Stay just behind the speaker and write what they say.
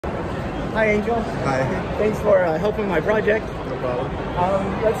Hi, Angel. Hi. Thanks for helping my project. No problem.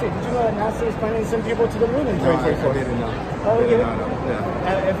 Let's see, did you know that NASA is planning to send people to the moon in 2024? I didn't know. Oh, I didn't yeah? know.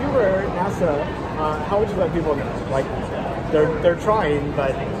 Yeah. If you were NASA, how would you let people know? Like, they're trying,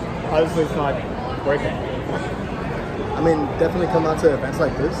 but obviously it's not working. I mean, definitely come out to events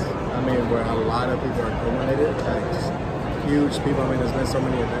like this. I mean, where a lot of people are culminated. Like, just huge people. I mean, there's been so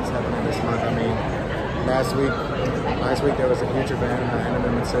many events happening this month. I mean, last week there was a huge event,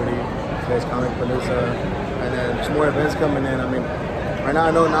 Anime City. There's Comic Palooza, and then there's more events coming in. I mean, right now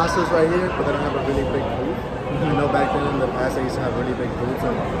I know NASA's right here, but they don't have a really big booth. I know back then in the past they used to have really big booths.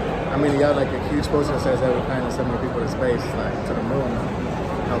 And, I mean, you have like a huge poster that says that we're planning to send more people to space, like to the moon,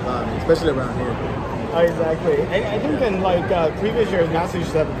 and help out. I mean, especially around here. Exactly. I think in like previous years, NASA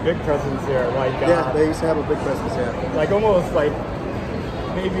used to have a big presence here. Like yeah, they used to have a big presence. Yeah. Like almost like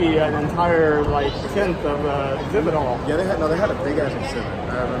maybe an entire like tenth of exhibit hall. Yeah, they had a big ass exhibit.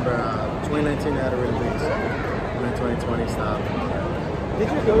 I remember 2019 they had a really big exhibit, and then 2020 stopped.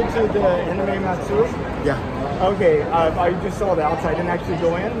 Did you go to the Anime Matsuri? Yeah. Okay, I just saw the outside. I didn't actually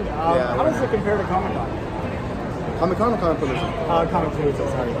go in. Yeah, how does it compare to Comic Con? Comic Con or Comic Palooza? Comic Palooza,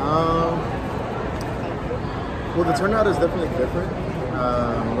 sorry. Well, the turnout is definitely different.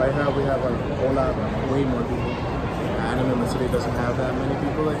 Right now we have like a whole lot, way more people. Anime City doesn't have that many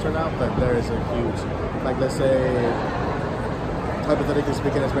people that turn out, but there is a huge, like let's say, hypothetically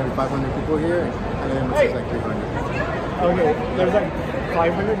speaking, there's maybe 500 people here, and Anime City is like 300. Okay, there's like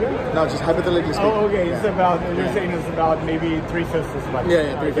 500 here? No, just hypothetically speaking. Oh, okay, yeah. It's about, you're saying it's about maybe 3/5 as much.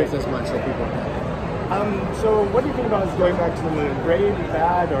 Yeah, 3/5 as much, so people. So what do you think about us going back to the moon? Great,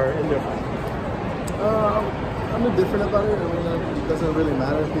 bad, or indifferent? I'm indifferent about it. I mean, it doesn't really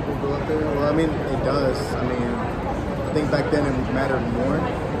matter if people go up there. Well, I mean, it does. I mean, I think back then it mattered more,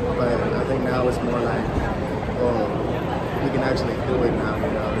 but I think now it's more like, oh, we can actually do it now. You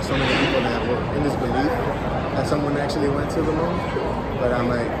know, there's so many people that were in this belief that someone actually went to the moon, but I'm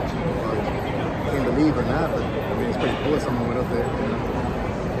like, well, I can't believe or not, but I mean, it's pretty cool if someone went up there. You know?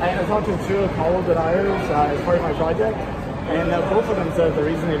 I talked to two college deniers as part of my project, and both of them said the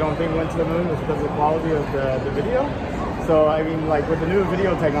reason they don't think we went to the moon was because of the quality of the video. So, I mean, like with the new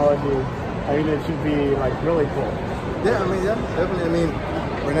video technology, I mean, it should be like really cool. Yeah, I mean, yeah, definitely. I mean,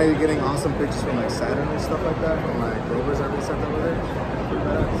 right now you're getting awesome pictures from like Saturn and stuff like that, from like rovers that we sent over there. Pretty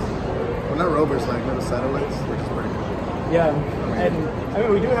badass. Well, not rovers, like little satellites, which is pretty cool. Yeah, and I mean,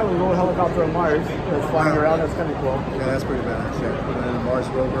 we do have a little helicopter on Mars that's flying around. That's kind of cool. Yeah, that's pretty badass. Yeah, and then Mars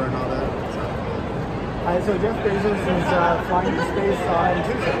rover and all that. So Jeff Bezos is flying to space on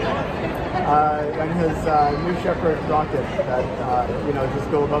Tuesday on his New Shepard rocket that just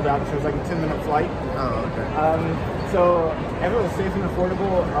go above the atmosphere. It's like a 10-minute flight. Oh, okay. So if it was safe and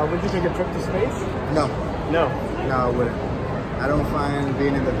affordable, would you take a trip to space? No. No. No, I wouldn't. I don't find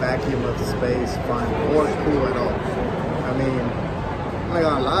being in the vacuum of space fun or cool at all. I mean, I'm not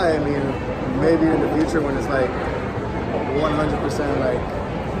gonna lie. I mean, maybe in the future when it's like 100% like,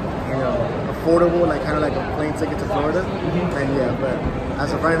 you know, affordable, like kind of like a plane ticket to Florida, and yeah, but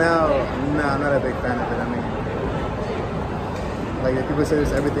as of right now, no, I'm not a big fan of it. I mean, like people say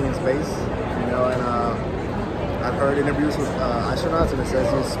there's everything in space, you know, and I've heard interviews with astronauts, and it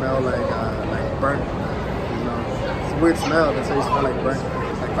says you smell like burnt, you know, it's a weird smell. They say you smell like burnt,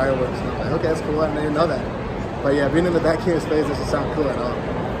 like fireworks. And I'm like, okay, that's cool. I didn't even know that. But yeah, being in the vacuum of space doesn't sound cool at all.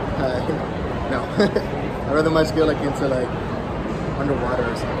 No, I'd rather much go like into like underwater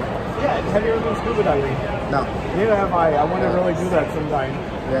or something. Yeah, have you ever been scuba diving? No. Neither have I. I want to really do that sometime.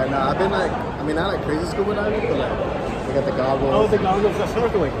 Yeah, no, I've been like, I mean, not like crazy scuba diving, but like, they got the goggles. Oh, the goggles, the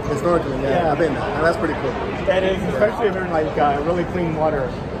snorkeling. The snorkeling, yeah. I've been there. And that's pretty cool. That is, especially if you're in like really clean water.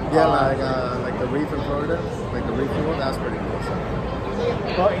 Yeah, like the reef in Florida, like the reef pool, that's pretty cool. So.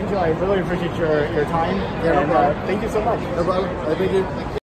 Well, Angel, I really appreciate your time. Yeah, no problem. Thank you so much. No problem. Thank you.